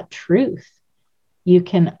from that truth. You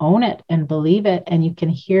can own it and believe it, and you can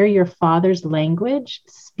hear your Father's language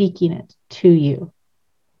speaking it to you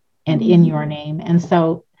and in your name. And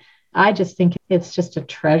so I just think it's just a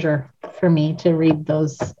treasure for me to read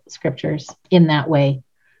those scriptures in that way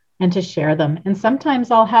and to share them. And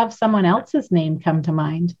sometimes I'll have someone else's name come to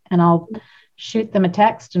mind and I'll shoot them a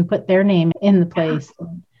text and put their name in the place.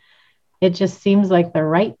 It just seems like the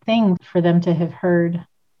right thing for them to have heard.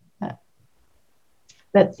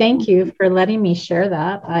 But thank you for letting me share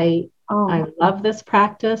that. I love this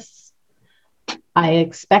practice. I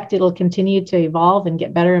expect it'll continue to evolve and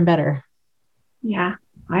get better and better. Yeah,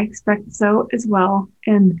 I expect so as well.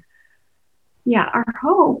 And yeah, our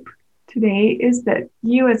hope today is that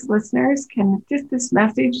you as listeners can, just this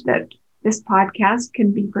message that this podcast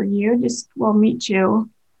can be for you, just will meet you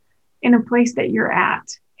in a place that you're at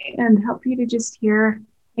and help you to just hear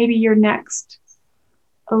maybe your next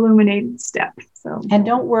illuminated step. So, and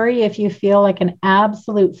don't worry if you feel like an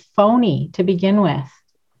absolute phony to begin with.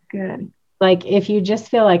 Good. Like if you just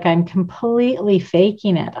feel like I'm completely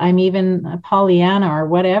faking it, I'm even a Pollyanna or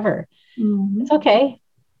whatever, it's okay.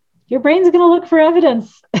 Your brain's going to look for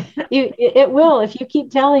evidence. It will. If you keep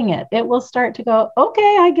telling it, it will start to go,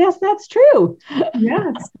 okay, I guess that's true.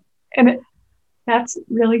 Yes. And that's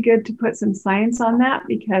really good to put some science on that,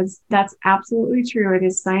 because that's absolutely true. It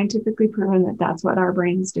is scientifically proven that that's what our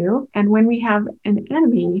brains do. And when we have an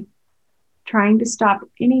enemy trying to stop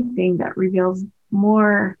anything that reveals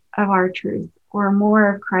more of our truth or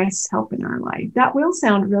more of Christ's help in our life, that will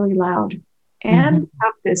sound really loud and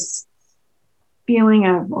have this feeling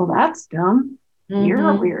of, well, that's dumb. You're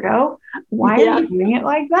a weirdo. Why are you doing it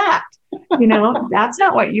like that? You know, that's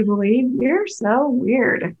not what you believe. You're so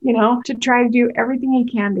weird, you know, to try to do everything he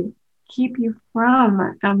can to keep you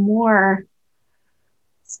from a more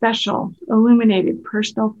special, illuminated,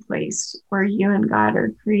 personal place where you and God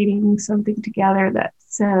are creating something together that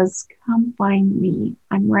says, come find me.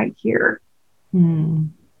 I'm right here. So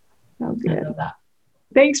good.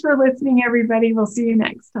 Thanks for listening, everybody. We'll see you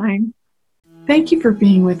next time. Thank you for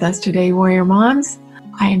being with us today, Warrior Moms.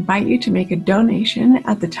 I invite you to make a donation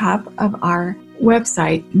at the top of our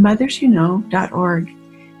website, mothershowknow.org.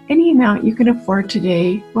 Any amount you can afford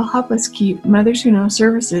today will help us keep Mothers Who Know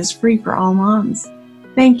services free for all moms.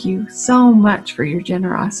 Thank you so much for your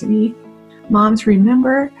generosity. Moms,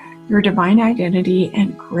 remember your divine identity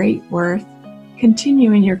and great worth.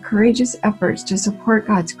 Continue in your courageous efforts to support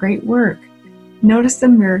God's great work. Notice the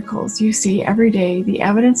miracles you see every day, the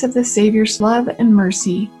evidence of the Savior's love and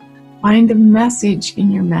mercy. Find the message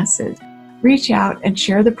in your message. Reach out and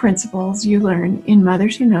share the principles you learn in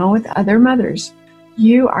Mothers Who Know with other mothers.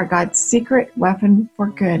 You are God's secret weapon for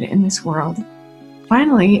good in this world.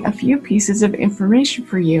 Finally, a few pieces of information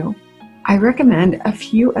for you. I recommend a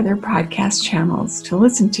few other podcast channels to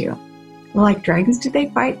listen to. Like Dragons Do They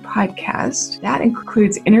Fight podcast, that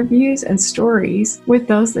includes interviews and stories with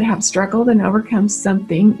those that have struggled and overcome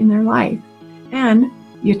something in their life. And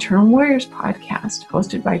the Eternal Warriors podcast,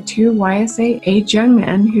 hosted by two YSA age young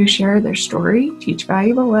men who share their story, teach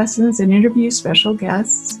valuable lessons, and interview special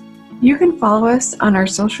guests. You can follow us on our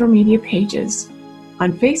social media pages.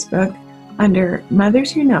 On Facebook, under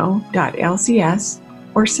motherswhoknow.lcs,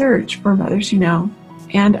 or search for Mothers Who Know.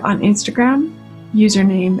 And on Instagram,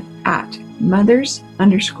 username at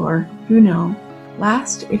mothers_who know.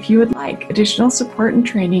 Last, if you would like additional support and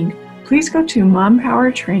training, please go to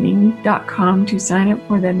mompowertraining.com to sign up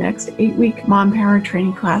for the next 8-week Mom Power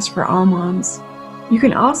training class for all moms. You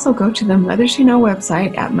can also go to the Mothers Who Know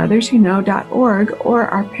website at motherswhoknow.org or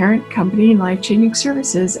our parent company Life Changing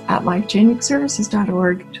Services at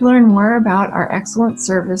lifechangingservices.org to learn more about our excellent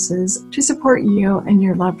services to support you and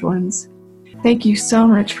your loved ones. Thank you so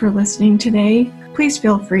much for listening today. Please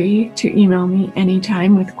feel free to email me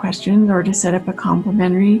anytime with questions or to set up a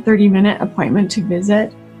complimentary 30-minute appointment to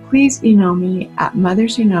visit. Please email me at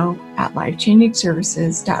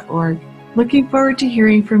motherswhoknow@lifechangingservices.org. Looking forward to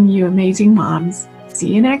hearing from you, amazing moms.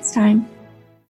 See you next time.